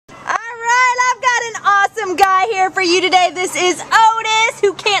here for you today. This is Otis,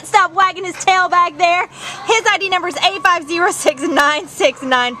 who can't stop wagging his tail back there. His ID number is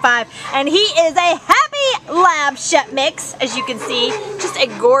A5069695, and he is a happy lab Shep mix, as you can see. Just a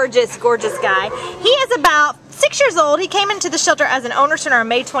gorgeous, gorgeous guy. He is about 6 years old. He came into the shelter as an owner's turn on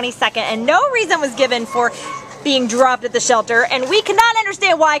May 22nd, and no reason was given for being dropped at the shelter, and we cannot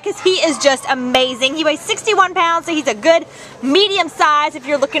understand why, because he is just amazing. He weighs 61 pounds, so he's a good medium size if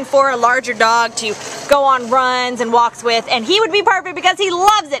you're looking for a larger dog to go on runs and walks with, and he would be perfect because he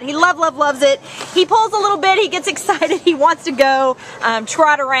loves it. He loves it. He pulls a little bit, he gets excited, he wants to go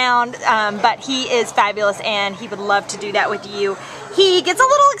trot around, but he is fabulous and he would love to do that with you. He gets a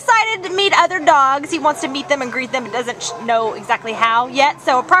little excited to meet other dogs. He wants to meet them and greet them, but doesn't know exactly how yet,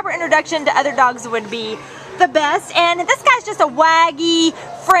 so a proper introduction to other dogs would be the best. And this guy's just a waggy,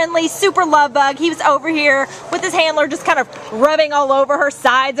 friendly, super love bug. He was over here with his handler just kind of rubbing all over her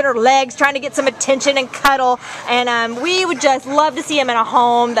sides and her legs, trying to get some attention and cuddle, and we would just love to see him in a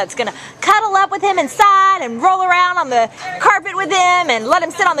home that's gonna cuddle up with him inside and roll around on the carpet with him and let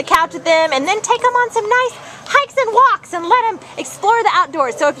him sit on the couch with him, and then take him on some nice hikes and walks and let him explore the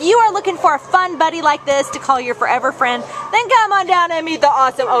outdoors. So if you are looking for a fun buddy like this to call your forever friend, then come on down and meet the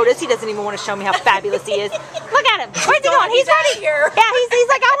awesome Otis. He doesn't even want to show me how fabulous he is. Look at him. Where's he going? He's ready. Here. Yeah, he's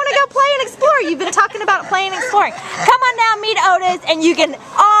like, I want to go play and explore. You've been talking about playing and exploring. Come on down, meet Otis, and you can,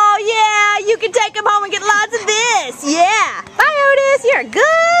 oh yeah, you can take him home and get lots of this. Yeah. Bye, Otis. You're a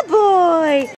good boy.